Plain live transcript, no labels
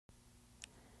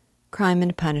Crime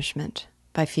and Punishment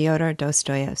by Fyodor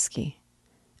Dostoevsky.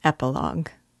 Epilogue.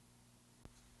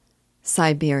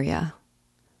 Siberia.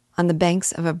 On the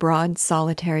banks of a broad,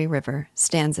 solitary river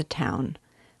stands a town,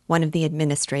 one of the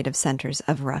administrative centers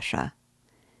of Russia.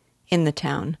 In the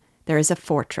town, there is a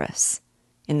fortress.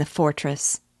 In the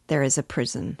fortress, there is a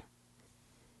prison.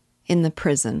 In the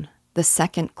prison, the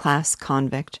second-class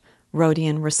convict,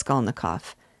 Rodion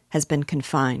Raskolnikov, has been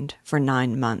confined for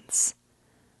 9 months.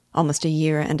 Almost a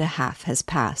year and a half has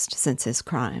passed since his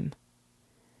crime.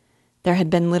 There had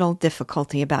been little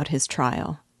difficulty about his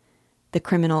trial. The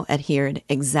criminal adhered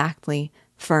exactly,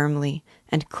 firmly,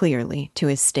 and clearly to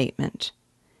his statement.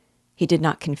 He did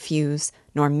not confuse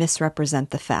nor misrepresent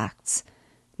the facts,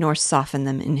 nor soften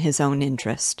them in his own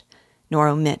interest, nor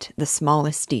omit the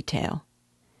smallest detail.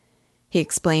 He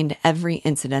explained every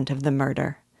incident of the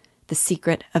murder, the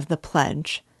secret of the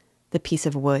pledge, the piece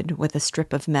of wood with a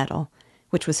strip of metal,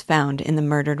 which was found in the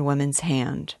murdered woman's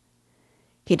hand.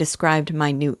 He described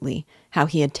minutely how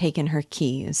he had taken her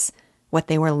keys, what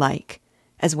they were like,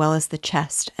 as well as the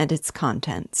chest and its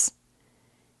contents.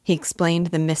 He explained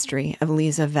the mystery of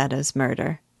Lizavetta's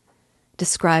murder,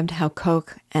 described how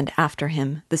Koch and after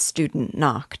him the student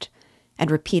knocked, and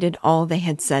repeated all they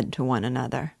had said to one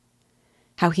another.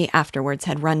 How he afterwards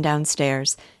had run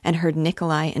downstairs and heard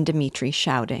Nikolai and Dmitri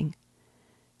shouting.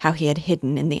 How he had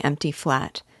hidden in the empty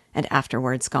flat and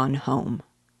afterwards gone home.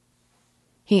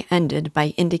 He ended by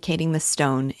indicating the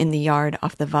stone in the yard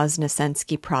off the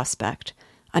Voznesensky Prospect,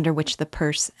 under which the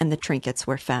purse and the trinkets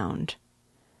were found.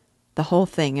 The whole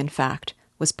thing, in fact,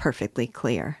 was perfectly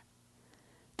clear.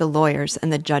 The lawyers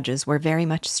and the judges were very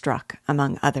much struck,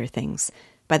 among other things,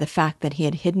 by the fact that he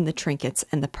had hidden the trinkets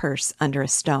and the purse under a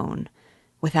stone,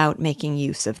 without making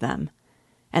use of them,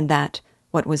 and that,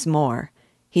 what was more,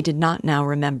 he did not now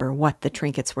remember what the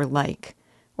trinkets were like,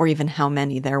 or even how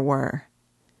many there were.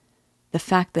 The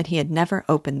fact that he had never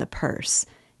opened the purse,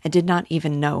 and did not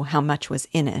even know how much was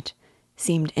in it,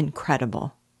 seemed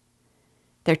incredible.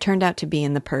 There turned out to be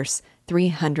in the purse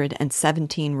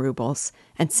 317 rubles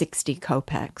and 60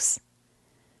 kopecks.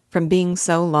 From being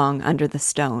so long under the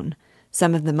stone,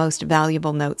 some of the most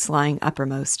valuable notes lying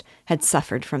uppermost had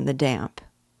suffered from the damp.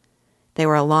 They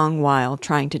were a long while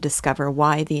trying to discover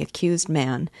why the accused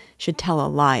man should tell a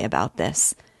lie about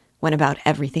this, when about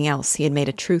everything else he had made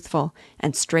a truthful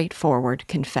and straightforward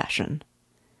confession.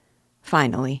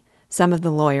 Finally, some of the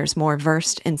lawyers more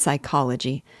versed in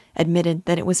psychology admitted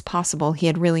that it was possible he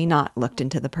had really not looked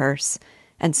into the purse,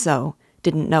 and so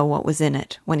didn't know what was in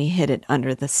it when he hid it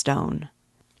under the stone.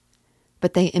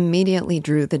 But they immediately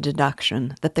drew the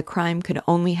deduction that the crime could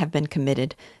only have been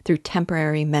committed through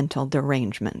temporary mental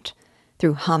derangement,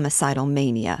 through homicidal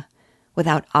mania,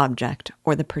 without object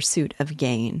or the pursuit of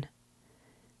gain.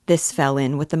 This fell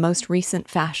in with the most recent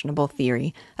fashionable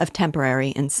theory of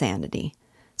temporary insanity,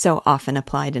 so often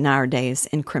applied in our days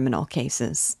in criminal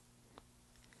cases.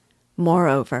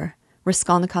 Moreover,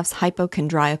 Raskolnikov's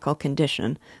hypochondriacal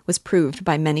condition was proved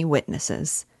by many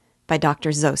witnesses, by Dr.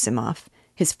 Zosimov,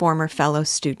 his former fellow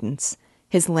students,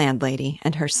 his landlady,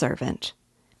 and her servant.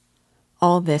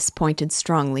 All this pointed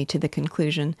strongly to the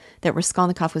conclusion that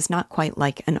Raskolnikov was not quite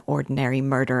like an ordinary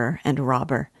murderer and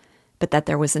robber, but that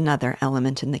there was another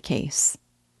element in the case.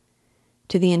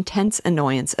 To the intense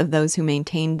annoyance of those who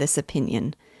maintained this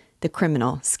opinion, the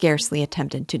criminal scarcely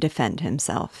attempted to defend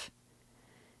himself.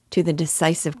 To the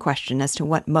decisive question as to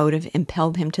what motive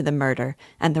impelled him to the murder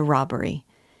and the robbery,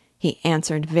 he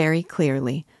answered very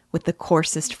clearly, with the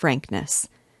coarsest frankness,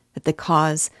 that the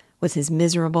cause was his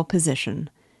miserable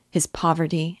position, his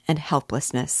poverty and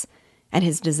helplessness, and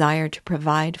his desire to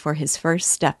provide for his first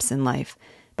steps in life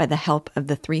by the help of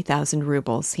the 3,000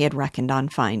 rubles he had reckoned on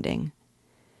finding.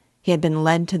 He had been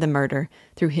led to the murder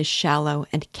through his shallow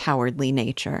and cowardly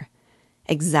nature,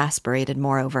 exasperated,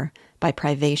 moreover, by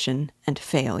privation and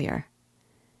failure.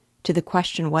 To the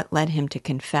question what led him to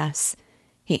confess,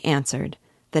 he answered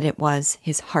that it was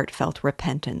his heartfelt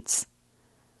repentance.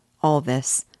 All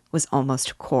this was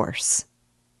almost coarse.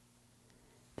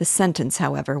 The sentence,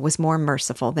 however, was more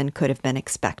merciful than could have been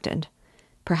expected,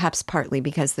 perhaps partly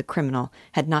because the criminal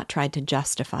had not tried to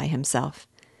justify himself,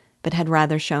 but had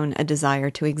rather shown a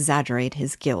desire to exaggerate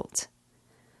his guilt.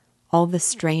 All the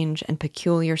strange and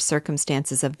peculiar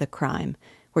circumstances of the crime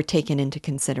were taken into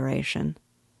consideration.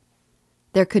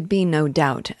 There could be no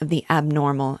doubt of the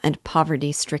abnormal and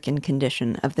poverty-stricken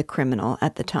condition of the criminal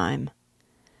at the time.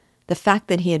 The fact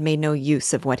that he had made no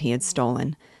use of what he had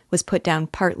stolen was put down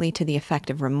partly to the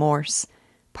effect of remorse,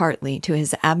 partly to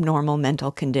his abnormal mental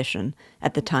condition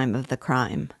at the time of the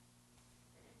crime.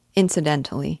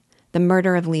 Incidentally, the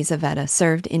murder of Lizaveta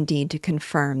served indeed to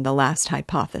confirm the last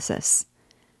hypothesis.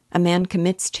 A man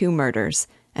commits 2 murders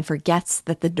and forgets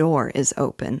that the door is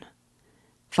open.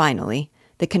 Finally,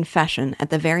 the confession at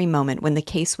the very moment when the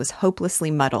case was hopelessly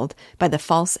muddled by the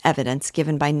false evidence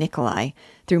given by Nikolai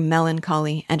through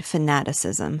melancholy and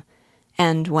fanaticism,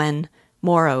 and when,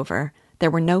 moreover, there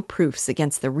were no proofs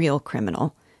against the real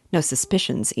criminal, no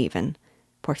suspicions even,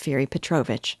 Porfiri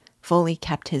Petrovitch fully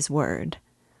kept his word.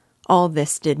 All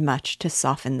this did much to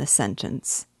soften the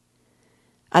sentence.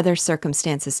 Other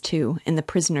circumstances, too, in the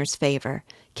prisoner's favor,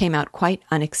 came out quite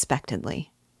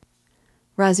unexpectedly.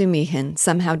 Razumihin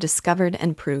somehow discovered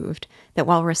and proved that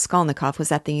while Raskolnikov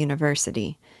was at the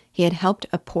university, he had helped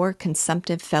a poor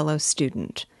consumptive fellow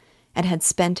student, and had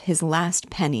spent his last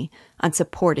penny on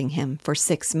supporting him for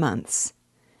 6 months.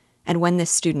 And when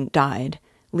this student died,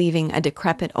 leaving a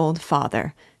decrepit old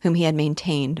father whom he had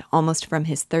maintained almost from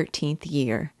his 13th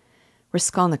year,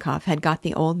 Raskolnikov had got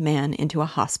the old man into a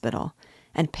hospital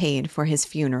and paid for his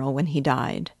funeral when he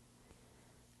died.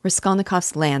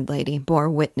 Raskolnikov's landlady bore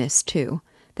witness, too,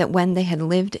 that when they had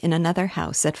lived in another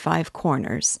house at 5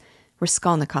 Corners,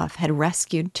 Raskolnikov had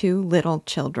rescued 2 little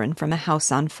children from a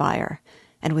house on fire,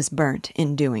 and was burnt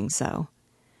in doing so.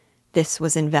 This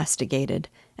was investigated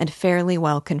and fairly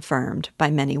well confirmed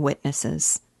by many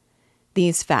witnesses.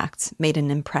 These facts made an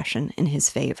impression in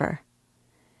his favor.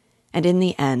 And in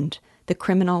the end, the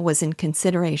criminal was in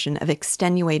consideration of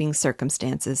extenuating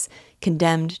circumstances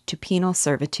condemned to penal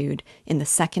servitude in the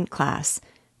 2nd class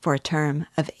for a term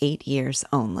of 8 years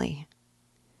only.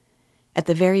 At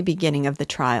the very beginning of the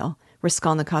trial,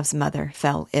 Raskolnikov's mother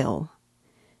fell ill.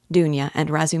 Dunya and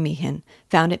Razumihin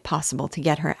found it possible to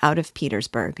get her out of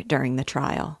Petersburg during the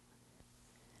trial.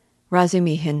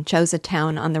 Razumihin chose a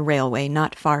town on the railway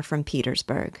not far from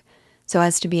Petersburg, so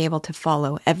as to be able to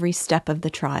follow every step of the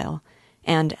trial,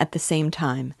 and at the same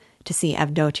time to see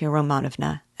Avdotia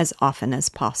Romanovna as often as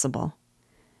possible.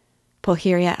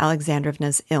 Pulcheria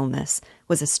Alexandrovna's illness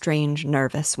was a strange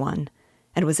nervous one,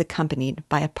 and was accompanied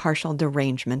by a partial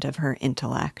derangement of her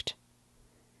intellect.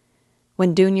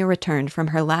 When Dunya returned from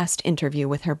her last interview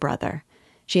with her brother,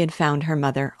 she had found her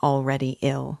mother already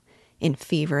ill, in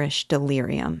feverish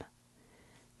delirium.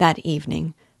 That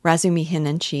evening, Razumihin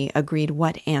and she agreed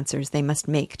what answers they must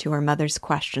make to her mother's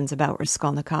questions about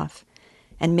Raskolnikov,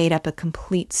 and made up a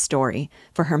complete story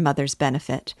for her mother's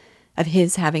benefit of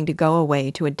his having to go away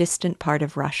to a distant part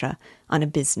of Russia on a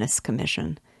business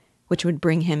commission, which would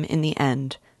bring him in the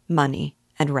end money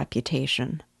and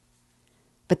reputation.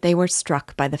 But they were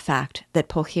struck by the fact that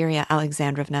Pulcheria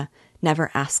Alexandrovna never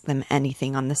asked them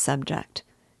anything on the subject,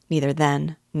 neither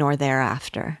then nor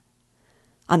thereafter.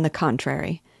 On the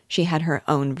contrary, she had her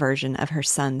own version of her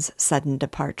son's sudden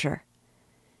departure.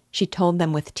 She told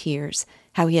them with tears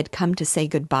how he had come to say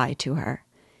goodbye to her,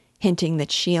 hinting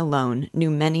that she alone knew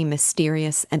many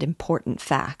mysterious and important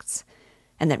facts,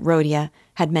 and that Rodia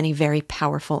had many very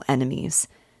powerful enemies,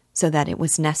 so that it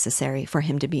was necessary for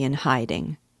him to be in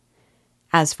hiding.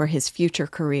 As for his future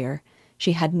career,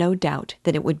 she had no doubt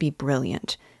that it would be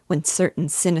brilliant when certain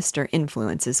sinister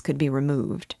influences could be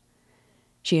removed.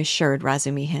 She assured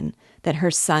Razumihin that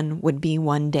her son would be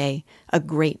one day a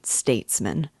great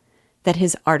statesman, that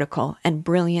his article and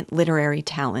brilliant literary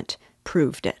talent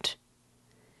proved it.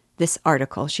 This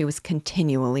article she was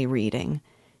continually reading.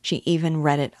 She even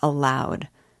read it aloud,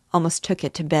 almost took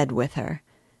it to bed with her,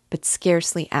 but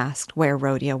scarcely asked where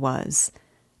Rodia was,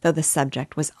 though the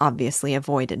subject was obviously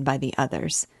avoided by the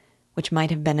others, which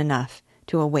might have been enough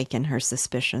to awaken her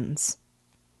suspicions.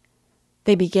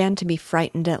 They began to be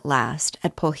frightened at last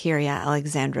at Pulcheria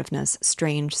Alexandrovna's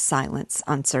strange silence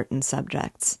on certain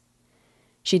subjects.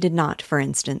 She did not, for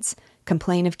instance,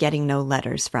 complain of getting no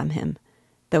letters from him,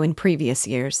 though in previous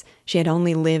years she had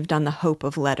only lived on the hope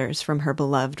of letters from her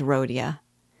beloved Rodia.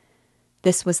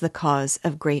 This was the cause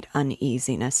of great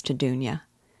uneasiness to Dunya.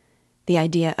 The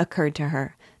idea occurred to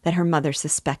her that her mother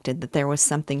suspected that there was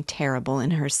something terrible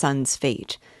in her son's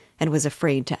fate, and was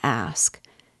afraid to ask,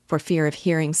 for fear of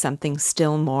hearing something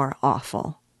still more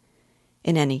awful.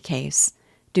 In any case,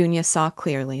 Dunya saw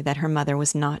clearly that her mother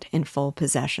was not in full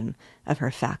possession of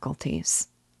her faculties.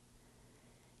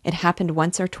 It happened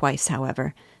once or twice,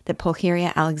 however, that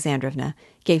Pulcheria Alexandrovna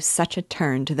gave such a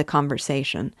turn to the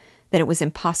conversation that it was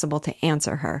impossible to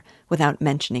answer her without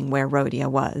mentioning where Rodia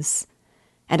was,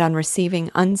 and on receiving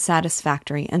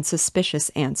unsatisfactory and suspicious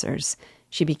answers,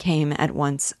 she became at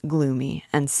once gloomy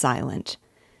and silent,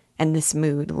 and this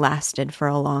mood lasted for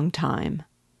a long time.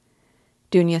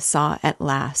 Dunya saw at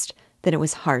last that it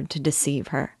was hard to deceive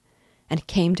her, and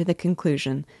came to the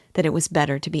conclusion that it was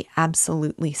better to be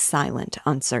absolutely silent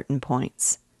on certain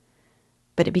points.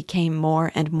 But it became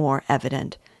more and more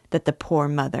evident that the poor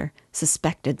mother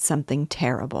suspected something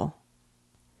terrible.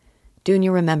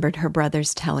 Dunya remembered her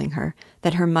brothers telling her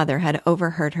that her mother had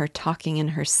overheard her talking in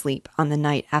her sleep on the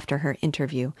night after her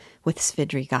interview with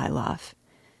Svidrigailov,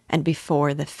 and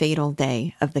before the fatal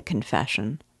day of the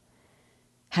confession.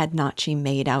 Had not she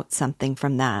made out something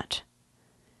from that?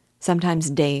 Sometimes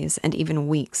days and even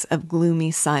weeks of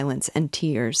gloomy silence and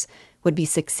tears would be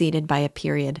succeeded by a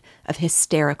period of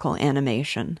hysterical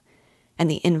animation, and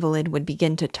the invalid would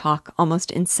begin to talk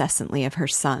almost incessantly of her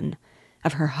son,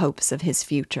 of her hopes of his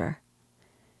future.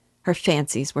 Her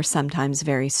fancies were sometimes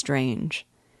very strange.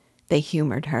 They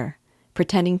humored her,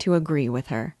 pretending to agree with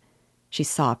her. She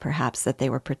saw perhaps that they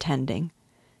were pretending,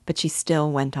 but she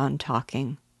still went on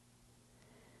talking.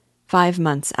 5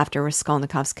 months after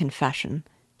Raskolnikov's confession,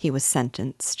 he was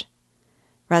sentenced.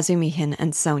 Razumihin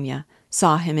and Sonia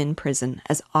saw him in prison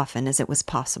as often as it was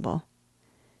possible.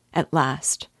 At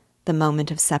last, the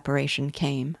moment of separation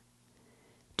came.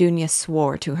 Dunya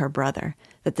swore to her brother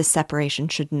that the separation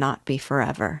should not be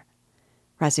forever.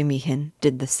 Razumihin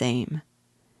did the same.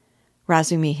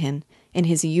 Razumihin, in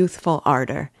his youthful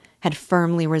ardor, had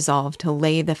firmly resolved to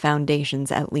lay the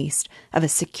foundations, at least, of a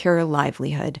secure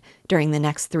livelihood during the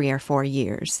next 3 or 4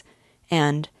 years,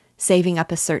 and, saving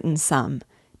up a certain sum,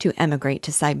 to emigrate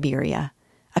to Siberia,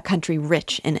 a country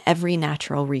rich in every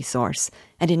natural resource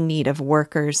and in need of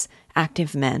workers,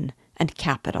 active men, and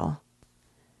capital.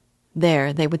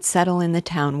 There they would settle in the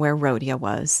town where Rodia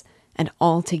was, and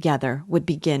all together would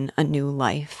begin a new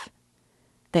life.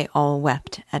 They all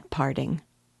wept at parting.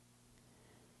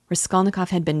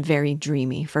 Raskolnikov had been very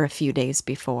dreamy for a few days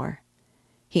before.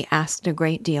 He asked a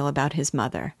great deal about his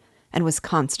mother, and was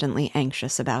constantly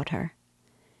anxious about her.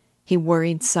 He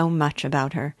worried so much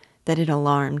about her that it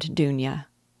alarmed Dunya.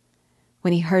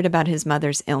 When he heard about his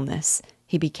mother's illness,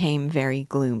 he became very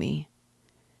gloomy.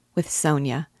 With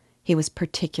Sonia, he was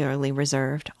particularly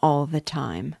reserved all the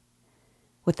time.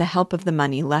 With the help of the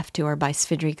money left to her by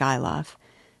Svidrigailov,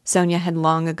 Sonia had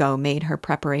long ago made her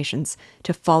preparations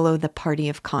to follow the party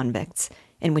of convicts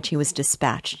in which he was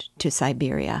dispatched to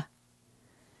Siberia.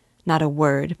 Not a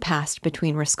word passed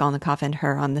between Raskolnikov and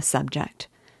her on the subject,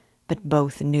 but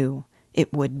both knew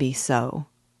it would be so.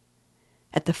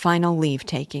 At the final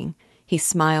leave-taking, he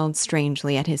smiled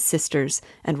strangely at his sisters'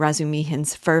 and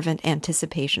Razumihin's fervent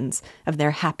anticipations of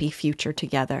their happy future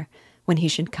together when he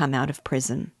should come out of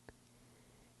prison.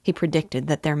 He predicted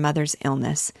that their mother's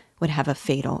illness would have a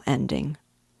fatal ending.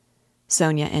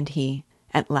 Sonia and he,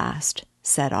 at last,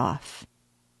 set off.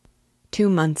 2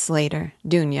 months later,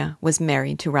 Dunya was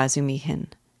married to Razumihin.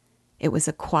 It was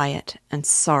a quiet and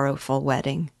sorrowful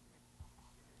wedding.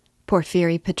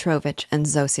 Porfiry Petrovitch and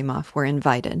Zosimov were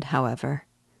invited, however.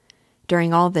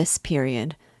 During all this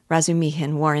period,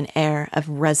 Razumihin wore an air of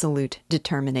resolute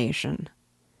determination.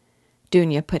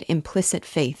 Dunya put implicit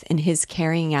faith in his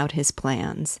carrying out his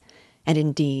plans, and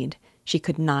indeed, she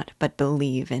could not but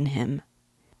believe in him.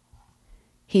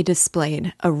 He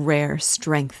displayed a rare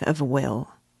strength of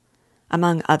will.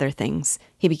 Among other things,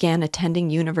 he began attending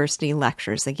university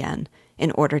lectures again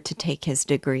in order to take his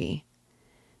degree.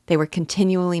 They were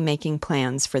continually making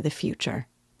plans for the future.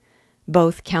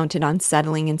 Both counted on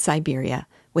settling in Siberia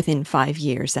within 5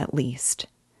 years at least.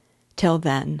 Till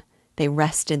then, they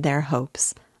rested their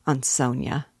hopes on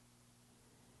Sonia.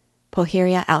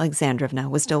 Pulcheria Alexandrovna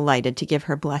was delighted to give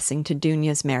her blessing to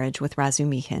Dunya's marriage with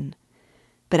Razumihin.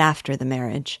 But after the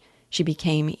marriage, she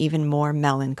became even more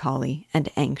melancholy and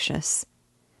anxious.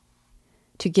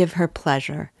 To give her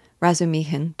pleasure,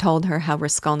 Razumihin told her how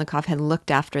Raskolnikov had looked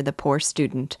after the poor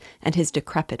student and his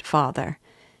decrepit father,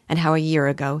 and how a year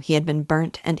ago he had been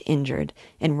burnt and injured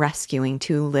in rescuing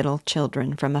 2 little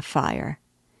children from a fire.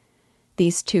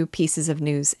 These 2 pieces of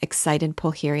news excited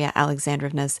Pulcheria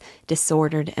Alexandrovna's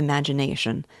disordered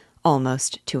imagination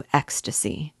almost to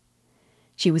ecstasy.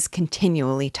 She was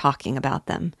continually talking about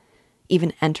them,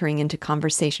 even entering into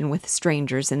conversation with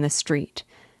strangers in the street,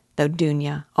 though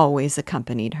Dunya always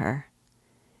accompanied her.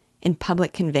 In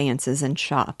public conveyances and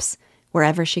shops,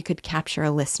 wherever she could capture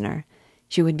a listener,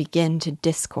 she would begin to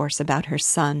discourse about her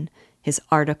son, his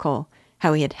article,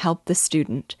 how he had helped the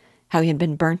student, how he had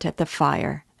been burnt at the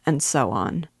fire, and so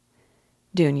on.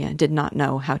 Dunya did not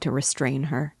know how to restrain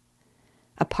her.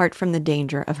 Apart from the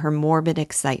danger of her morbid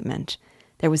excitement,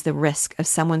 there was the risk of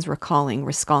someone's recalling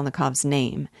Raskolnikov's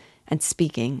name and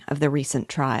speaking of the recent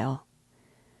trial.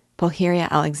 Pulcheria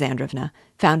Alexandrovna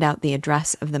found out the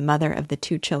address of the mother of the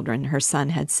 2 children her son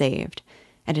had saved,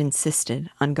 and insisted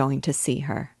on going to see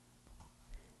her.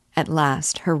 At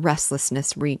last, her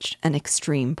restlessness reached an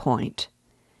extreme point.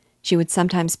 She would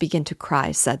sometimes begin to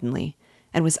cry suddenly,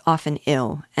 and was often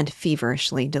ill and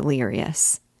feverishly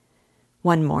delirious.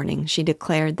 One morning she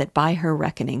declared that by her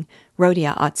reckoning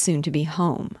Rodia ought soon to be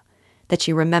home, that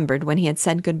she remembered when he had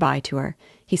said goodbye to her,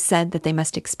 he said that they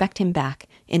must expect him back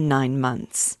in 9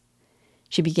 months.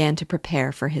 She began to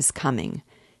prepare for his coming,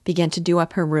 began to do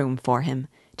up her room for him,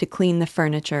 to clean the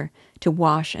furniture, to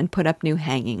wash and put up new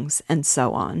hangings, and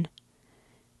so on.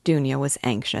 Dunya was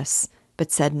anxious,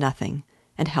 but said nothing,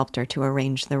 and helped her to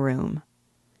arrange the room.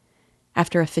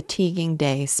 After a fatiguing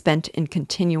day spent in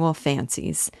continual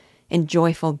fancies, in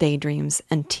joyful daydreams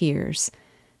and tears,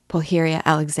 Pulcheria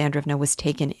Alexandrovna was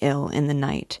taken ill in the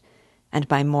night, and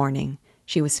by morning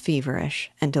she was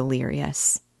feverish and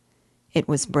delirious. It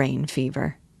was brain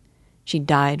fever. She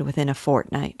died within a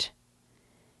fortnight.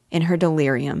 In her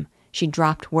delirium, she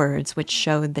dropped words which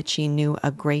showed that she knew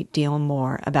a great deal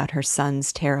more about her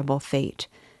son's terrible fate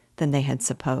than they had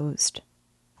supposed.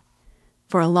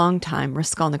 For a long time,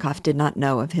 Raskolnikov did not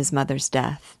know of his mother's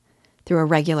death, though a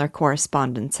regular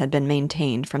correspondence had been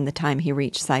maintained from the time he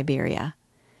reached Siberia.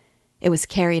 It was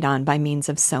carried on by means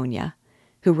of Sonia,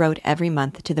 who wrote every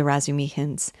month to the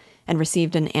Razumikhins and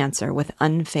received an answer with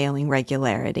unfailing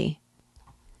regularity.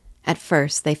 At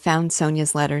first, they found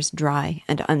Sonia's letters dry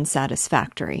and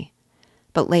unsatisfactory,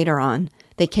 but later on,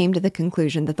 they came to the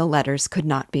conclusion that the letters could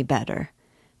not be better,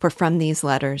 for from these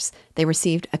letters they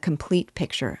received a complete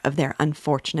picture of their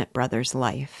unfortunate brother's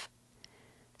life.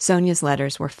 Sonia's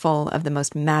letters were full of the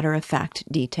most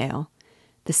matter-of-fact detail,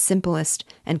 the simplest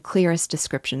and clearest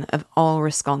description of all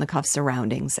Raskolnikov's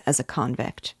surroundings as a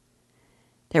convict.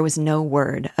 There was no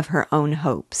word of her own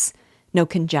hopes, no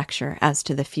conjecture as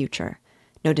to the future,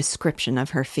 no description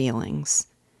of her feelings.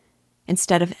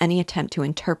 Instead of any attempt to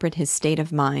interpret his state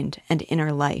of mind and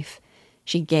inner life,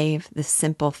 she gave the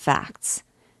simple facts,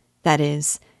 that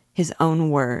is, his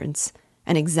own words,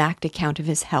 an exact account of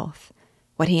his health,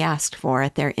 what he asked for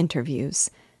at their interviews,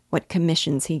 what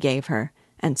commissions he gave her,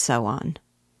 and so on.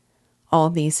 All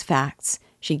these facts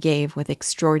she gave with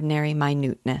extraordinary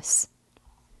minuteness.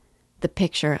 The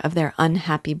picture of their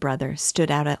unhappy brother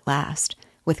stood out at last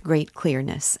with great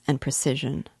clearness and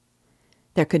precision.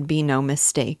 There could be no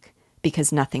mistake,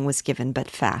 because nothing was given but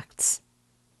facts.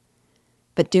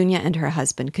 But Dunya and her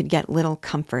husband could get little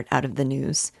comfort out of the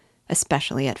news,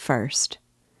 especially at first.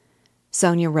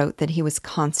 Sonia wrote that he was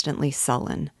constantly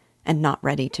sullen and not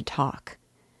ready to talk,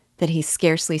 that he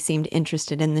scarcely seemed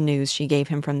interested in the news she gave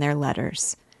him from their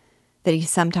letters, that he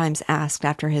sometimes asked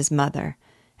after his mother,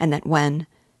 and that when,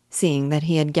 seeing that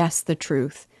he had guessed the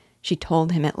truth, she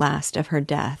told him at last of her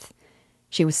death,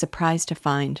 she was surprised to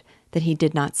find that he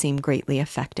did not seem greatly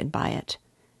affected by it,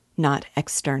 not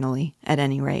externally, at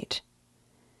any rate.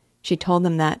 She told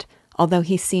them that, although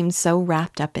he seemed so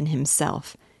wrapped up in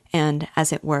himself, and,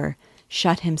 as it were,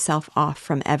 shut himself off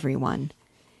from everyone,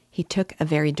 he took a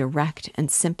very direct and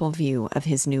simple view of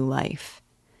his new life.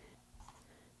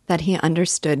 That he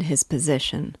understood his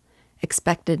position,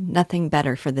 expected nothing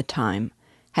better for the time,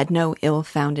 had no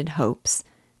ill-founded hopes,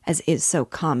 as is so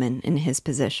common in his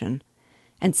position,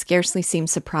 and scarcely seemed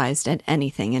surprised at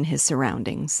anything in his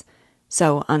surroundings,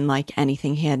 so unlike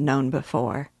anything he had known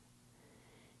before.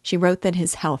 She wrote that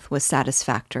his health was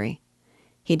satisfactory.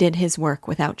 He did his work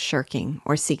without shirking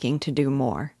or seeking to do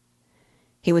more.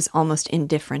 He was almost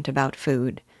indifferent about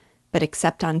food, but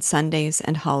except on Sundays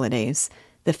and holidays,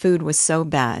 the food was so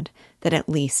bad that at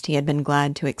least he had been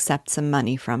glad to accept some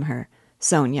money from her,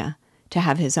 Sonia, to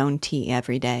have his own tea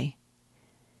every day.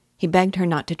 He begged her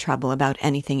not to trouble about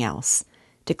anything else,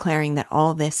 declaring that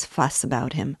all this fuss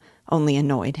about him only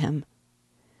annoyed him.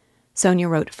 Sonia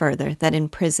wrote further that in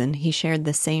prison he shared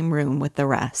the same room with the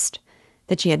rest,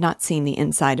 that she had not seen the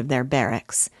inside of their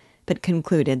barracks, but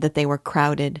concluded that they were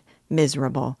crowded,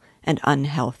 miserable, and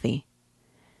unhealthy,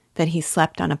 that he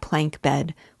slept on a plank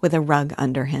bed with a rug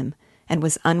under him and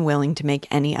was unwilling to make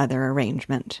any other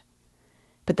arrangement,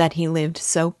 but that he lived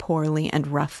so poorly and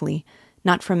roughly,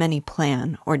 not from any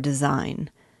plan or design,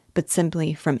 but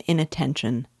simply from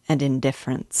inattention and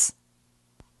indifference.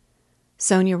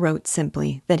 Sonia wrote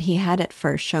simply that he had at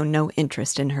first shown no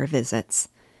interest in her visits,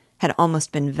 had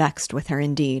almost been vexed with her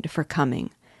indeed for coming,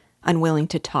 unwilling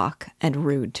to talk and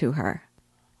rude to her,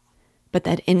 but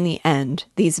that in the end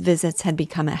these visits had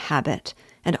become a habit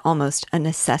and almost a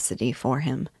necessity for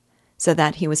him, so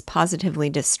that he was positively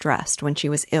distressed when she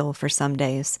was ill for some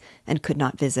days and could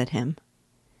not visit him.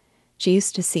 She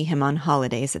used to see him on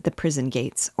holidays at the prison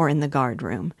gates or in the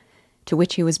guard-room, to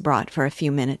which he was brought for a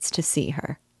few minutes to see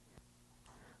her.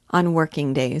 On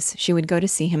working days, she would go to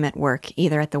see him at work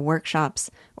either at the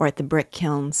workshops or at the brick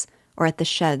kilns or at the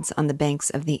sheds on the banks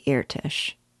of the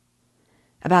Irtish.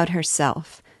 About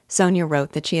herself, Sonia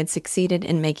wrote that she had succeeded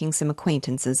in making some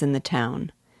acquaintances in the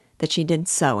town, that she did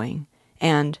sewing,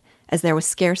 and, as there was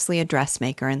scarcely a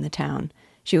dressmaker in the town,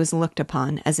 She was looked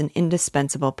upon as an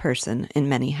indispensable person in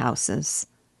many houses.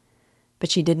 But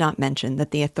she did not mention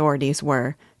that the authorities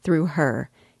were, through her,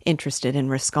 interested in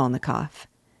Raskolnikov,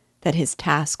 that his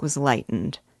task was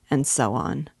lightened, and so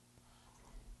on.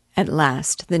 At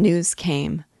last the news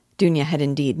came. Dunya had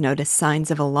indeed noticed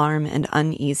signs of alarm and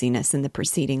uneasiness in the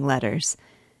preceding letters,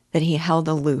 that he held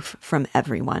aloof from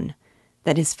everyone,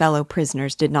 that his fellow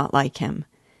prisoners did not like him,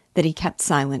 that he kept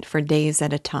silent for days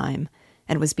at a time,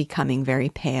 and was becoming very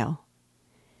pale.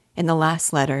 In the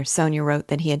last letter, Sonia wrote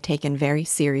that he had taken very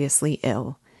seriously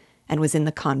ill, and was in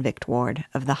the convict ward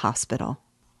of the hospital.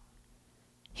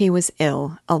 He was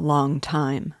ill a long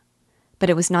time, but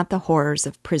it was not the horrors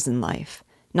of prison life,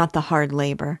 not the hard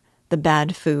labor, the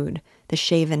bad food, the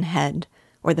shaven head,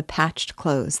 or the patched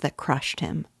clothes that crushed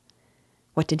him.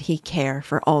 What did he care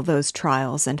for all those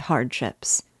trials and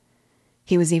hardships?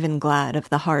 He was even glad of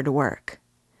the hard work.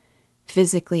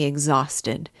 Physically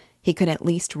exhausted, he could at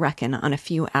least reckon on a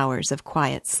few hours of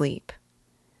quiet sleep.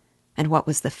 And what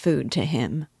was the food to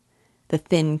him? The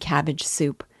thin cabbage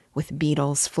soup with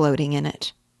beetles floating in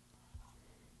it.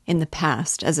 In the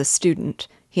past, as a student,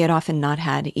 he had often not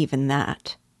had even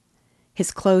that.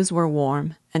 His clothes were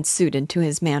warm and suited to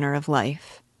his manner of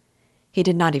life. He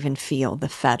did not even feel the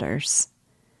fetters.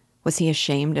 Was he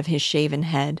ashamed of his shaven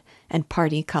head and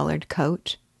party-colored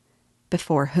coat?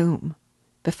 Before whom?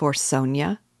 Before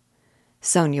Sonia?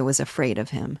 Sonia was afraid of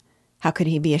him. How could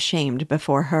he be ashamed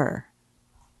before her?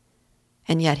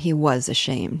 And yet he was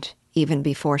ashamed, even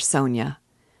before Sonia,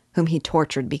 whom he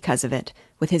tortured because of it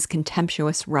with his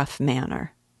contemptuous rough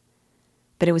manner.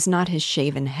 But it was not his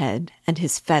shaven head and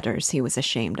his fetters he was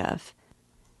ashamed of.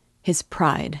 His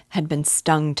pride had been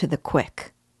stung to the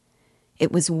quick.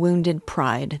 It was wounded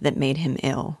pride that made him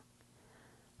ill.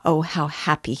 Oh, how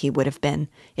happy he would have been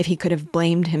if he could have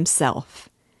blamed himself.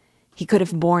 He could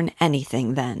have borne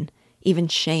anything then, even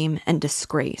shame and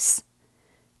disgrace.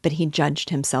 But he judged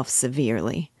himself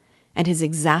severely, and his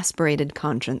exasperated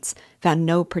conscience found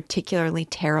no particularly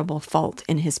terrible fault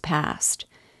in his past,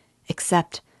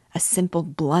 except a simple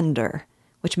blunder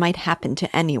which might happen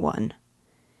to anyone.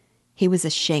 He was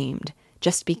ashamed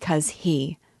just because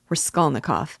he,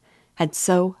 Raskolnikov, had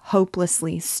so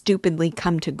hopelessly, stupidly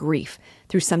come to grief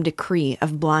through some decree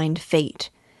of blind fate,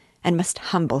 and must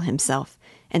humble himself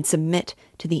and submit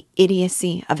to the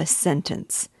idiocy of a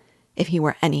sentence if he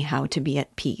were anyhow to be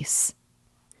at peace.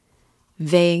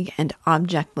 Vague and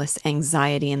objectless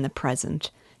anxiety in the present,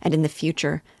 and in the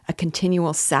future a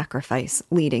continual sacrifice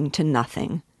leading to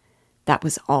nothing. That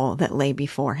was all that lay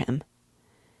before him.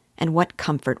 And what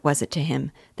comfort was it to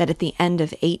him that at the end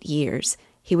of 8 years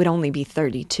he would only be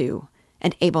 32,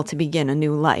 and able to begin a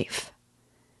new life?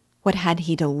 What had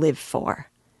he to live for?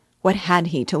 What had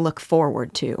he to look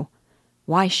forward to?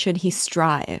 Why should he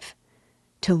strive?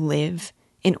 To live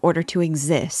in order to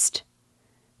exist?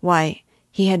 Why,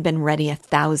 he had been ready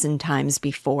 1,000 times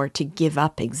before to give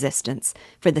up existence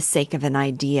for the sake of an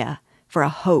idea, for a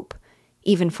hope,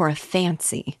 even for a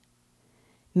fancy.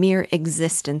 Mere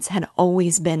existence had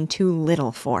always been too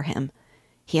little for him.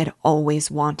 He had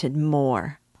always wanted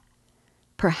more.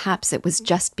 Perhaps it was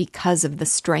just because of the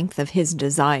strength of his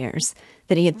desires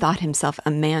that he had thought himself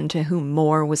a man to whom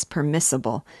more was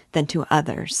permissible than to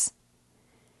others.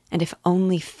 And if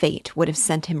only fate would have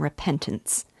sent him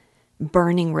repentance,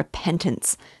 burning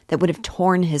repentance that would have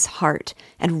torn his heart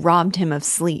and robbed him of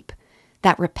sleep,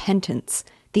 that repentance,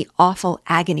 the awful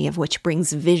agony of which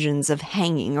brings visions of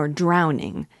hanging or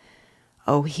drowning,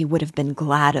 oh, he would have been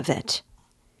glad of it.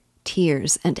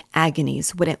 Tears and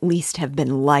agonies would at least have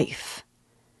been life.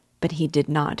 But he did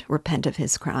not repent of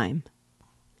his crime.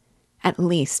 At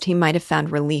least he might have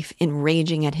found relief in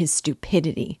raging at his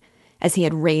stupidity, as he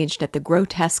had raged at the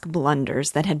grotesque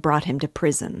blunders that had brought him to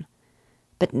prison.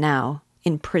 But now,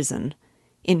 in prison,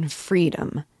 in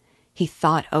freedom, he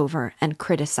thought over and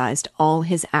criticized all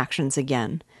his actions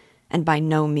again, and by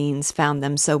no means found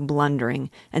them so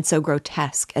blundering and so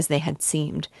grotesque as they had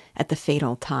seemed at the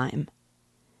fatal time.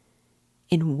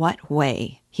 In what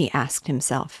way, he asked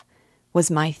himself, was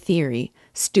my theory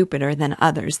stupider than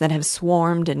others that have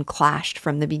swarmed and clashed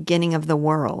from the beginning of the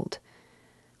world?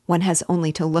 One has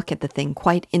only to look at the thing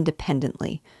quite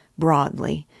independently,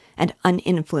 broadly, and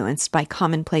uninfluenced by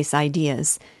commonplace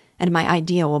ideas, and my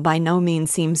idea will by no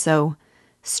means seem so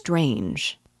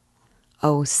strange.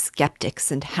 Oh,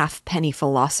 skeptics and halfpenny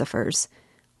philosophers,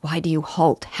 why do you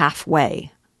halt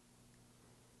halfway?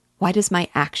 Why does my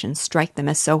action strike them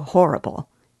as so horrible?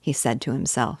 He said to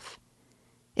himself.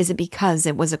 Is it because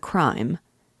it was a crime?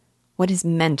 What is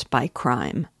meant by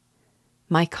crime?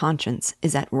 My conscience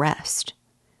is at rest.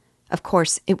 Of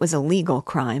course, it was a legal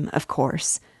crime, of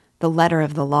course, The letter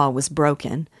of the law was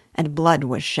broken, and blood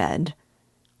was shed.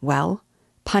 Well,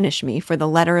 punish me for the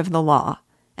letter of the law,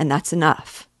 and that's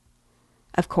enough.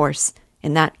 Of course,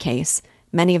 in that case,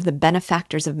 many of the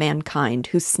benefactors of mankind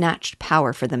who snatched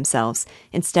power for themselves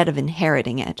instead of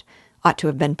inheriting it ought to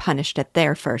have been punished at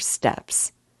their first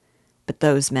steps. But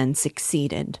those men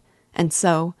succeeded, and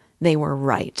so they were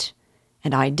right,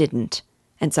 and I didn't,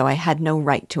 and so I had no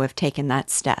right to have taken that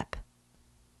step.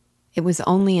 It was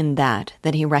only in that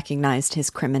he recognized his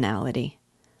criminality,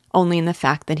 only in the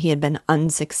fact that he had been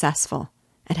unsuccessful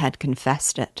and had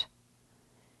confessed it.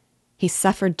 He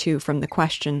suffered, too, from the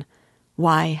question,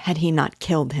 why had he not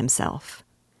killed himself?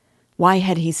 Why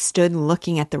had he stood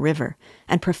looking at the river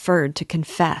and preferred to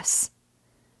confess?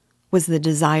 Was the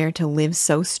desire to live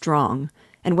so strong,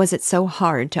 and was it so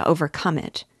hard to overcome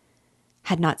it?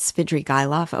 Had not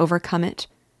Svidrigailov overcome it,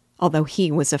 although he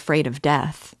was afraid of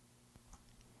death?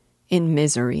 In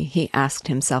misery, he asked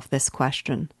himself this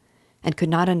question, and could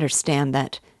not understand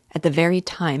that, at the very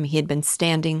time he had been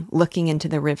standing looking into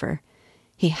the river,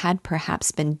 he had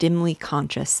perhaps been dimly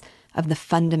conscious of the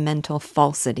fundamental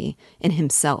falsity in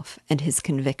himself and his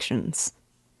convictions.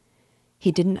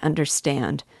 He didn't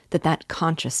understand that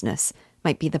consciousness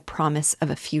might be the promise of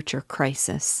a future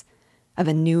crisis, of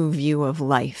a new view of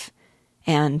life,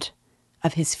 and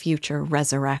of his future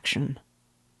resurrection.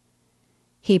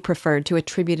 He preferred to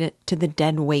attribute it to the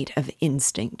dead weight of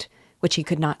instinct, which he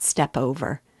could not step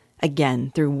over,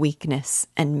 again through weakness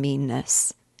and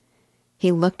meanness.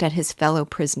 He looked at his fellow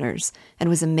prisoners and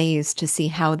was amazed to see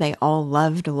how they all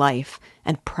loved life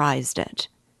and prized it.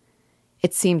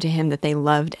 It seemed to him that they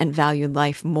loved and valued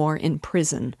life more in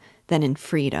prison than in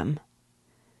freedom.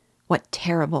 What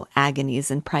terrible agonies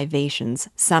and privations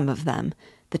some of them,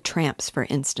 the tramps for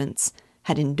instance,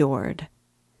 had endured.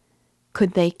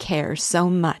 Could they care so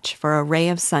much for a ray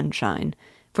of sunshine,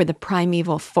 for the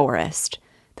primeval forest,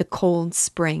 the cold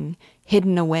spring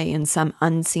hidden away in some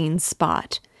unseen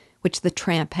spot, which the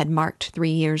tramp had marked 3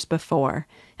 years before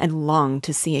and longed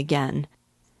to see again,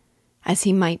 as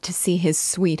he might to see his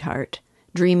sweetheart,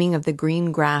 dreaming of the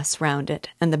green grass round it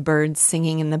and the birds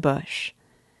singing in the bush?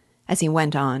 As he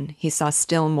went on, he saw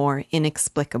still more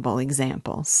inexplicable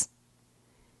examples.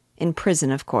 In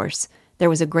prison, of course, there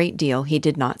was a great deal he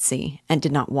did not see and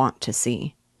did not want to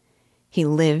see. He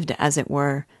lived, as it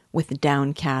were, with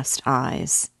downcast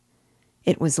eyes.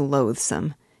 It was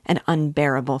loathsome and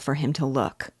unbearable for him to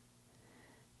look.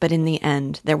 But in the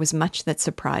end there was much that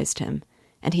surprised him,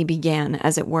 and he began,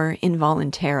 as it were,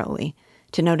 involuntarily,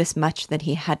 to notice much that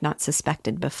he had not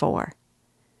suspected before.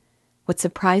 What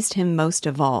surprised him most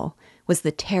of all was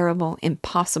the terrible,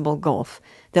 impossible gulf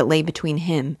that lay between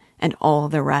him and all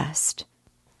the rest.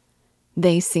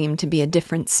 They seemed to be a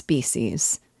different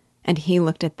species, and he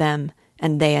looked at them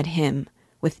and they at him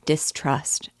with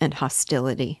distrust and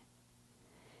hostility.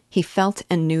 He felt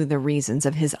and knew the reasons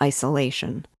of his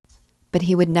isolation, but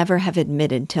he would never have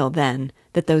admitted till then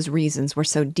that those reasons were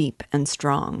so deep and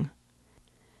strong.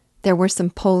 There were some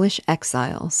Polish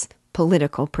exiles,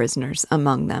 political prisoners,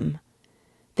 among them.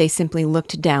 They simply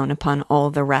looked down upon all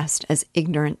the rest as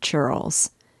ignorant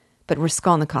churls, but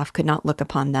Raskolnikov could not look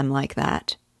upon them like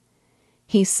that.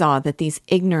 He saw that these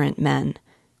ignorant men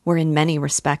were in many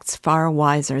respects far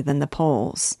wiser than the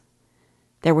Poles.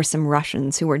 There were some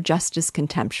Russians who were just as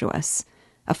contemptuous,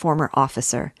 a former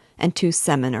officer and 2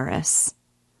 seminarists.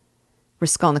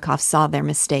 Raskolnikov saw their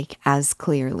mistake as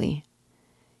clearly.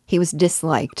 He was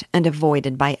disliked and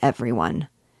avoided by everyone.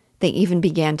 They even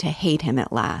began to hate him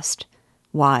at last.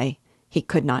 Why, he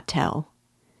could not tell.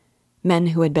 Men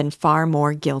who had been far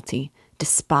more guilty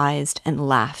despised and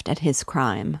laughed at his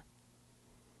crime.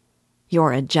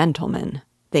 "You're a gentleman,"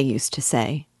 they used to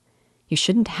say. "You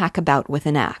shouldn't hack about with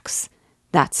an axe.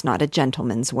 That's not a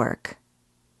gentleman's work."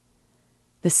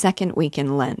 The second week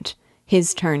in Lent,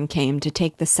 his turn came to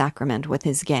take the sacrament with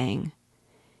his gang.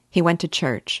 He went to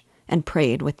church and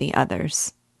prayed with the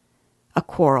others. A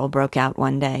quarrel broke out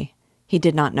one day. He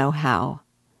did not know how.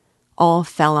 All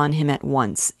fell on him at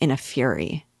once in a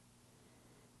fury.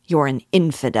 "You're an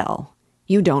infidel.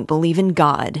 You don't believe in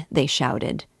God," they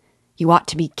shouted. "You ought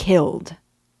to be killed."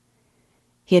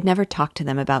 He had never talked to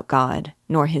them about God,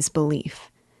 nor his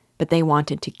belief, but they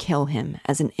wanted to kill him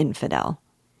as an infidel.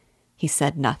 He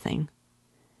said nothing.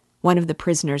 One of the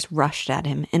prisoners rushed at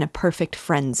him in a perfect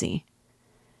frenzy.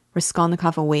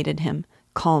 Raskolnikov awaited him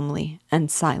calmly and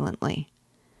silently.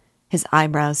 His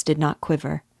eyebrows did not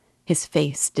quiver. His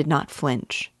face did not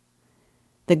flinch.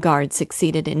 The guard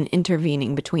succeeded in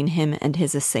intervening between him and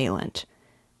his assailant,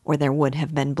 or there would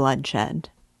have been bloodshed.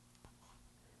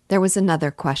 There was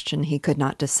another question he could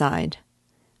not decide.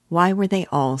 Why were they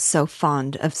all so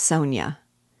fond of Sonia?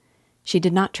 She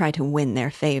did not try to win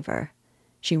their favor.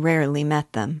 She rarely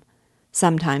met them.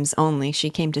 Sometimes only she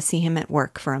came to see him at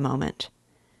work for a moment.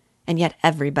 And yet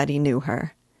everybody knew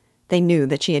her. They knew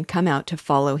that she had come out to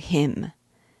follow him,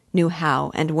 knew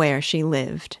how and where she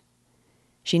lived.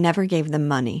 She never gave them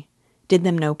money, did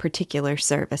them no particular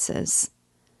services.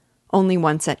 Only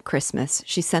once at Christmas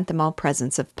she sent them all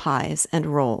presents of pies and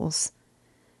rolls.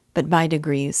 But by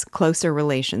degrees closer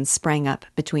relations sprang up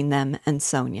between them and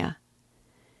Sonia.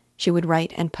 She would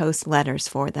write and post letters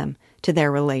for them to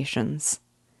their relations.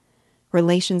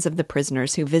 Relations of the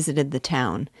prisoners who visited the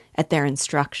town, at their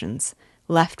instructions,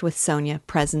 left with Sonia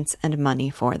presents and money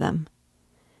for them.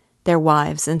 Their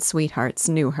wives and sweethearts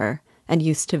knew her and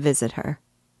used to visit her.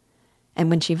 And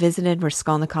when she visited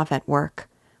Raskolnikov at work,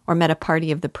 or met a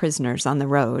party of the prisoners on the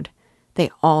road,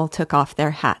 they all took off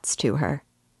their hats to her.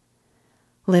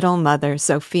 "Little mother,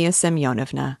 Sofia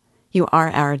Semyonovna, you are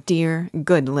our dear,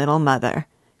 good little mother,"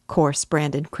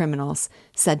 coarse-branded criminals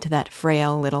said to that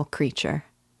frail little creature.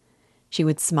 She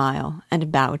would smile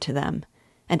and bow to them,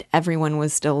 and everyone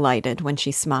was delighted when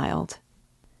she smiled.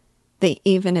 They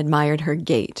even admired her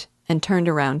gait and turned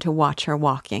around to watch her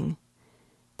walking.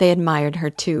 They admired her,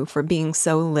 too, for being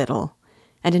so little,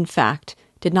 and in fact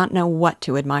did not know what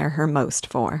to admire her most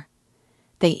for.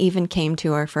 They even came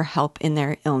to her for help in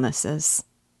their illnesses.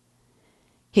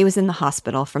 He was in the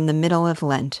hospital from the middle of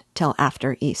Lent till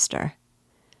after Easter.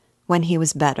 When he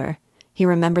was better, he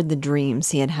remembered the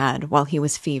dreams he had had while he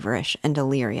was feverish and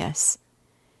delirious.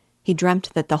 He dreamt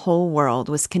that the whole world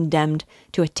was condemned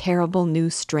to a terrible new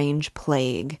strange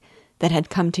plague that had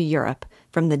come to Europe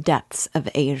from the depths of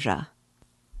Asia.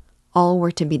 All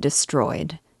were to be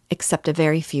destroyed, except a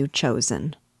very few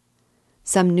chosen.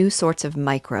 Some new sorts of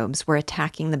microbes were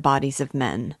attacking the bodies of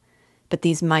men, but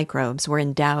these microbes were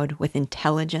endowed with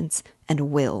intelligence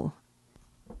and will.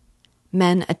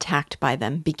 Men attacked by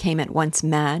them became at once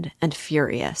mad and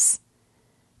furious.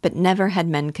 But never had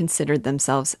men considered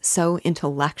themselves so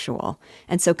intellectual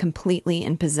and so completely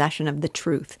in possession of the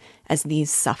truth as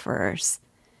these sufferers.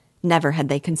 Never had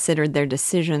they considered their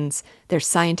decisions, their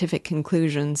scientific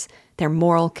conclusions, their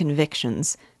moral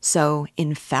convictions so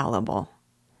infallible.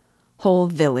 Whole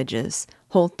villages,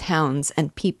 whole towns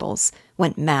and peoples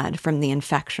went mad from the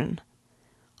infection.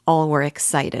 All were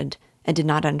excited and did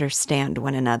not understand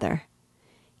one another.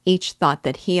 Each thought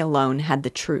that he alone had the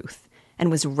truth, and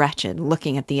was wretched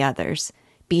looking at the others,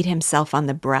 beat himself on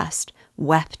the breast,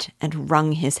 wept and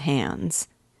wrung his hands.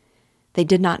 They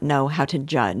did not know how to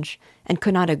judge, and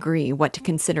could not agree what to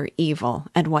consider evil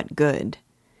and what good.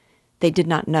 They did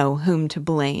not know whom to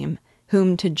blame,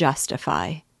 whom to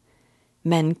justify.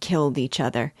 Men killed each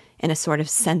other in a sort of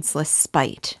senseless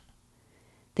spite.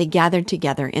 They gathered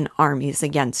together in armies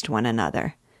against one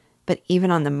another, but even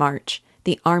on the march,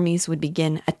 the armies would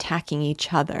begin attacking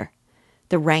each other.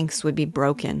 The ranks would be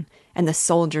broken, and the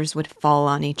soldiers would fall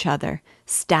on each other,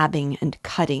 stabbing and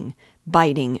cutting,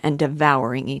 biting and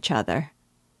devouring each other.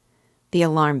 The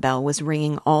alarm bell was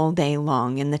ringing all day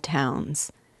long in the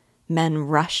towns. Men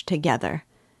rushed together,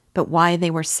 but why they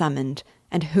were summoned,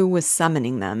 and who was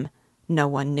summoning them, no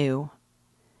one knew.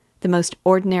 The most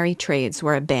ordinary trades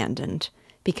were abandoned,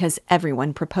 because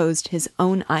everyone proposed his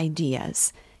own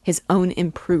ideas, his own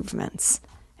improvements,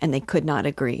 and they could not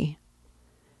agree.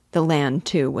 The land,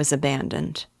 too, was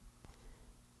abandoned.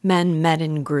 Men met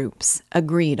in groups,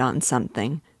 agreed on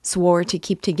something, swore to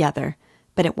keep together,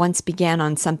 but at once began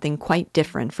on something quite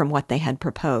different from what they had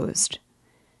proposed.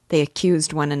 They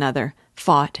accused one another,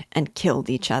 fought and killed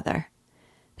each other.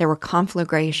 There were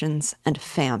conflagrations and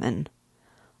famine.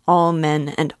 All men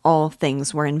and all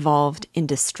things were involved in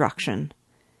destruction.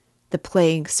 The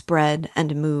plague spread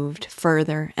and moved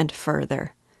further and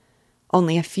further.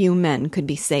 Only a few men could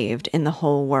be saved in the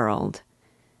whole world.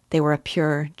 They were a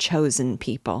pure, chosen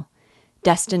people,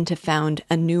 destined to found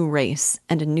a new race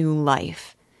and a new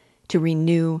life, to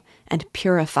renew and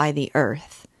purify the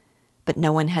earth. But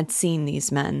no one had seen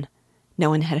these men. No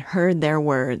one had heard their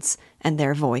words and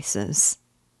their voices.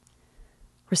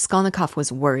 Raskolnikov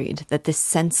was worried that this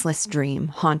senseless dream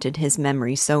haunted his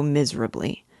memory so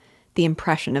miserably. The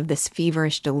impression of this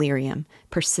feverish delirium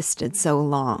persisted so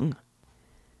long.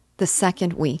 The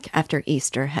second week after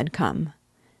Easter had come.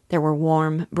 There were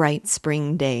warm, bright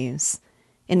spring days.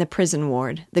 In the prison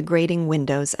ward, the grating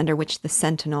windows under which the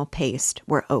sentinel paced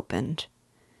were opened.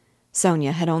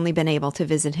 Sonia had only been able to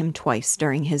visit him twice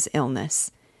during his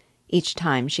illness. Each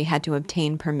time she had to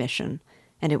obtain permission,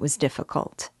 and it was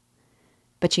difficult.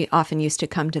 But she often used to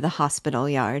come to the hospital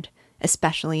yard,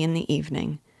 especially in the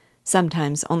evening,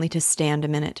 sometimes only to stand a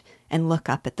minute and look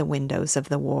up at the windows of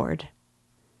the ward.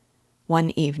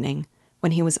 One evening,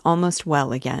 when he was almost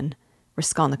well again,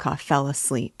 Raskolnikov fell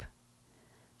asleep.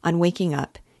 On waking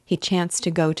up, he chanced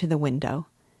to go to the window,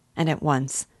 and at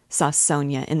once saw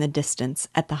Sonia in the distance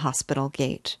at the hospital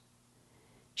gate.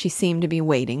 She seemed to be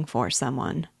waiting for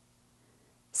someone.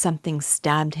 Something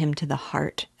stabbed him to the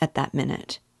heart at that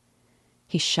minute.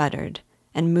 He shuddered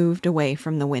and moved away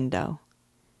from the window.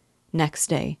 Next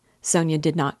day, Sonia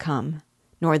did not come,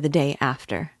 nor the day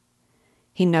after.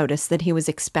 He noticed that he was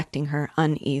expecting her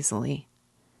uneasily.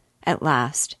 At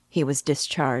last, he was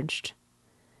discharged.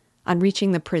 On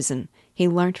reaching the prison, he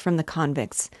learnt from the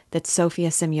convicts that Sofya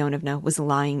Semyonovna was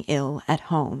lying ill at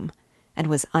home and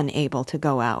was unable to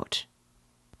go out.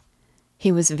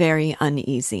 He was very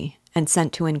uneasy and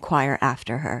sent to inquire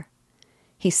after her.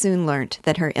 He soon learnt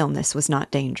that her illness was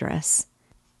not dangerous.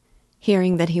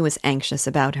 Hearing that he was anxious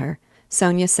about her,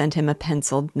 Sonia sent him a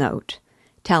penciled note,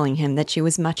 telling him that she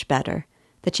was much better,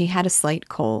 that she had a slight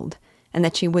cold, and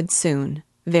that she would soon,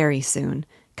 very soon,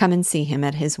 come and see him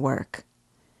at his work.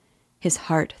 His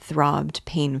heart throbbed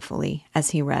painfully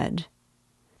as he read.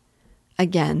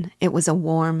 Again, it was a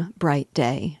warm, bright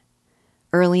day.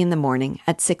 Early in the morning,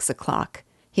 at 6 o'clock,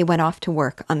 he went off to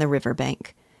work on the river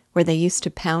bank, where they used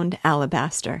to pound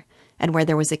alabaster and where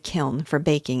there was a kiln for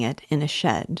baking it in a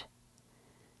shed.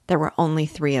 There were only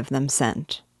 3 of them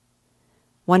sent.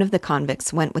 One of the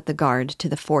convicts went with the guard to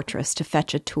the fortress to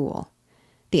fetch a tool.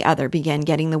 The other began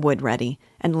getting the wood ready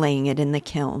and laying it in the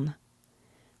kiln.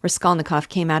 Raskolnikov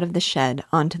came out of the shed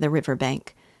onto the river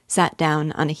bank, sat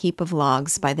down on a heap of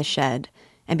logs by the shed,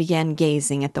 and began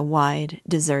gazing at the wide,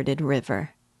 deserted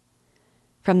river.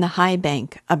 From the high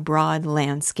bank, a broad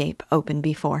landscape opened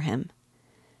before him.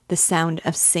 The sound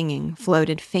of singing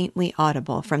floated faintly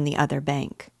audible from the other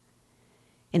bank.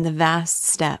 In the vast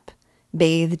steppe,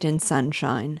 bathed in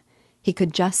sunshine, he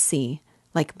could just see,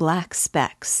 like black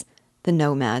specks, the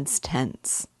nomads'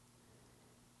 tents.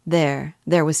 There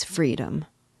was freedom.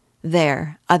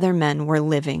 There, other men were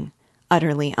living,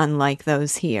 utterly unlike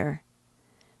those here.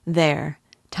 There,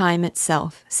 time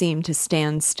itself seemed to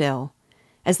stand still,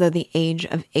 as though the age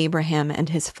of Abraham and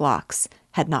his flocks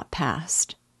had not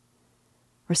passed.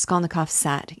 Raskolnikov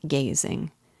sat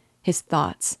gazing. His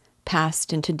thoughts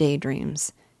passed into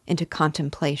daydreams, into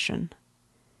contemplation.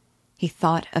 He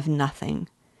thought of nothing,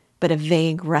 but a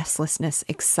vague restlessness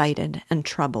excited and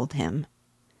troubled him.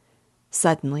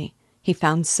 Suddenly, he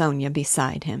found Sonia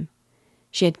beside him.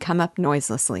 She had come up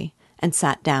noiselessly and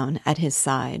sat down at his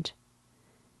side.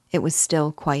 It was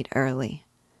still quite early.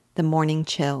 The morning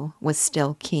chill was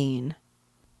still keen.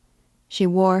 She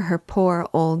wore her poor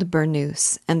old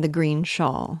burnous and the green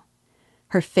shawl.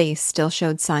 Her face still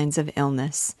showed signs of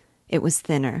illness. It was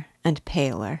thinner and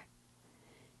paler.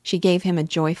 She gave him a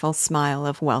joyful smile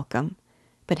of welcome,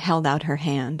 but held out her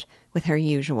hand with her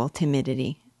usual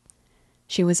timidity.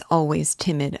 She was always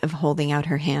timid of holding out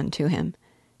her hand to him,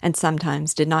 and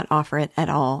sometimes did not offer it at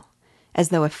all, as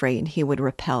though afraid he would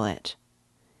repel it.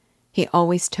 He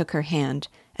always took her hand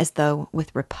as though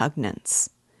with repugnance,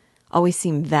 always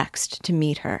seemed vexed to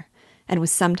meet her, and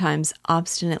was sometimes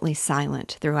obstinately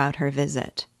silent throughout her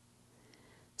visit.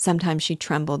 Sometimes she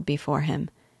trembled before him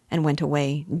and went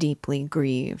away deeply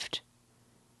grieved.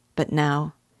 But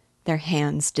now their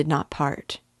hands did not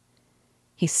part.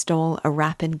 He stole a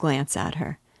rapid glance at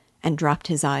her and dropped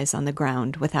his eyes on the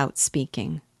ground without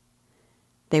speaking.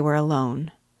 They were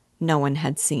alone. No one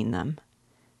had seen them.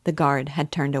 The guard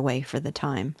had turned away for the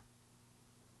time.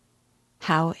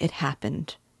 How it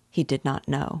happened, he did not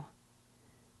know.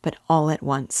 But all at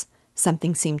once,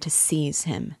 something seemed to seize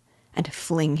him and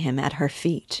fling him at her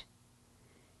feet.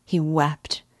 He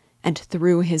wept and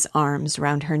threw his arms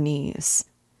round her knees.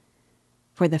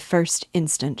 For the first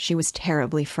instant she was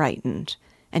terribly frightened,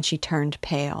 and she turned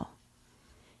pale.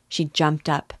 She jumped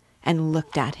up and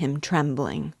looked at him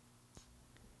trembling.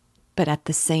 But at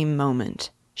the same moment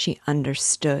she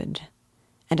understood,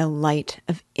 and a light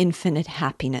of infinite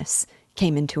happiness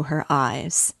came into her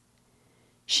eyes.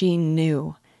 She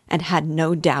knew and had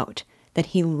no doubt that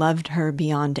he loved her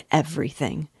beyond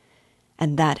everything,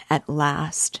 and that at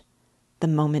last the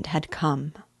moment had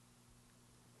come.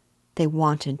 They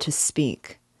wanted to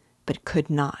speak, but could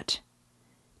not.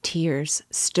 Tears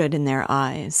stood in their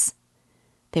eyes.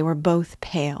 They were both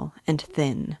pale and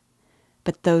thin,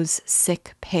 but those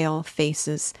sick, pale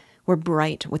faces were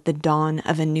bright with the dawn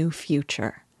of a new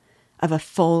future, of a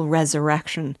full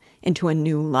resurrection into a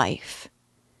new life.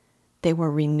 They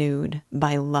were renewed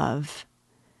by love.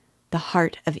 The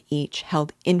heart of each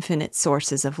held infinite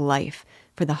sources of life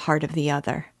for the heart of the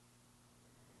other.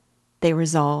 They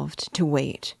resolved to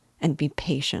wait and be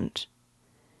patient.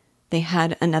 They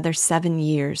had another 7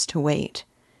 years to wait,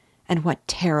 and what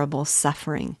terrible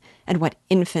suffering, and what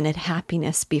infinite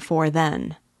happiness before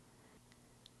then.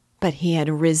 But he had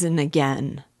risen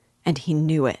again, and he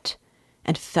knew it,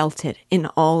 and felt it in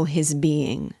all his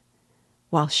being,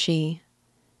 while she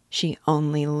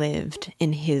only lived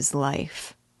in his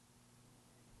life.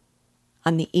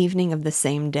 On the evening of the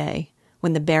same day,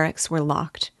 when the barracks were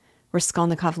locked,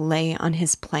 Raskolnikov lay on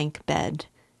his plank bed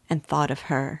and thought of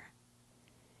her.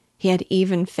 He had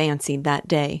even fancied that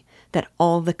day that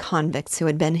all the convicts who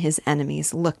had been his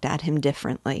enemies looked at him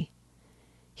differently.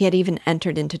 He had even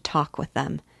entered into talk with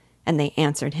them, and they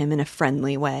answered him in a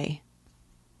friendly way.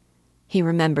 He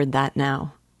remembered that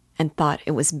now, and thought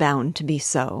it was bound to be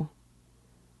so.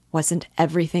 Wasn't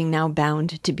everything now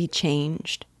bound to be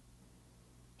changed?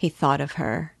 He thought of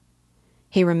her.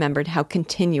 He remembered how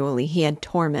continually he had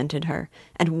tormented her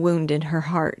and wounded her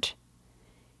heart.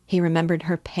 He remembered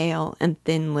her pale and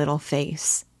thin little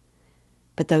face.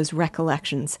 But those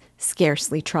recollections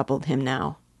scarcely troubled him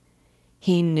now.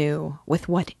 He knew with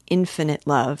what infinite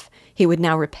love he would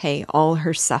now repay all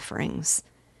her sufferings.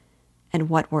 And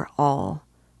what were all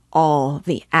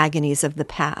the agonies of the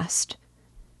past?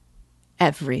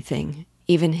 Everything,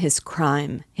 even his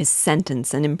crime, his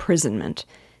sentence and imprisonment,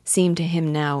 seemed to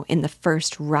him now in the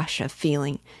first rush of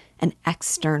feeling an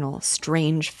external,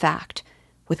 strange fact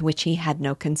with which he had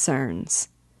no concerns.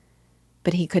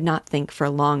 But he could not think for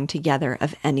long together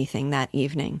of anything that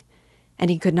evening, and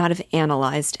he could not have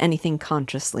analyzed anything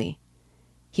consciously.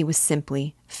 He was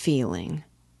simply feeling.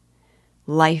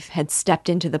 Life had stepped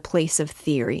into the place of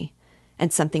theory,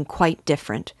 and something quite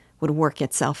different would work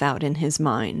itself out in his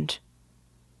mind.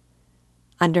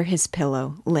 Under his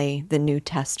pillow lay the New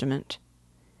Testament.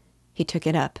 He took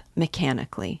it up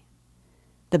mechanically.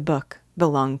 The book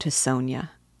belonged to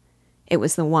Sonia. It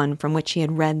was the one from which he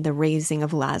had read the raising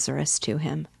of Lazarus to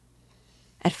him.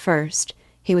 At first,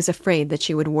 he was afraid that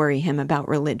she would worry him about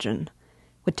religion,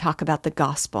 would talk about the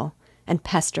gospel, and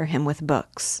pester him with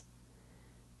books.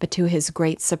 But to his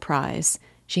great surprise,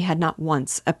 she had not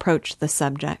once approached the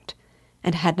subject,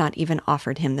 and had not even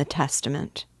offered him the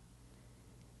Testament.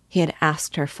 He had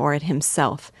asked her for it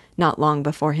himself not long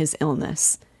before his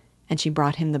illness, and she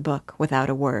brought him the book without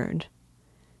a word.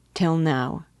 Till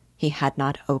now, he had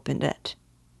not opened it.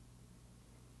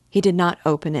 He did not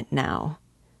open it now,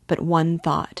 but one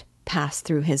thought passed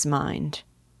through his mind.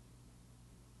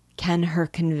 Can her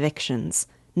convictions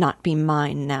not be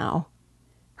mine now?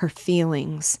 Her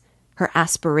feelings, her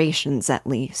aspirations at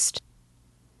least.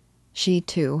 She,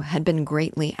 too, had been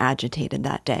greatly agitated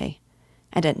that day,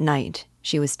 and at night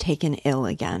she was taken ill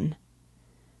again.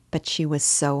 But she was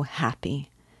so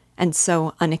happy, and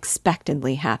so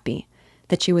unexpectedly happy,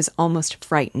 that she was almost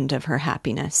frightened of her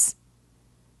happiness.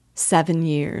 7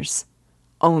 years,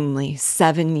 only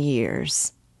 7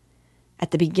 years.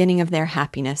 At the beginning of their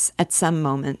happiness, at some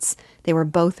moments, they were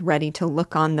both ready to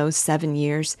look on those 7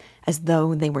 years as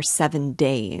though they were 7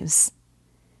 days.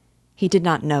 He did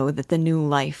not know that the new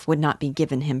life would not be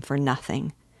given him for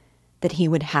nothing, that he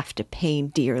would have to pay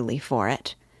dearly for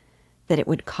it, that it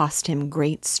would cost him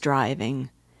great striving,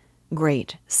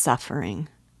 great suffering.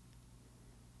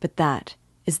 But that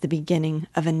is the beginning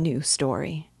of a new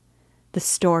story, the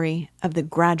story of the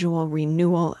gradual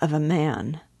renewal of a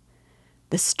man,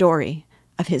 the story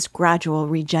of his gradual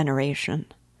regeneration,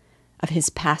 of his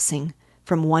passing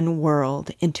from one world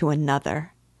into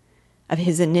another, of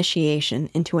his initiation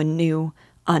into a new,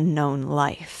 unknown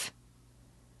life.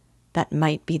 That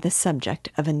might be the subject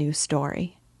of a new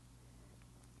story.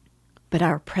 But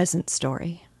our present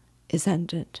story is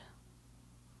ended.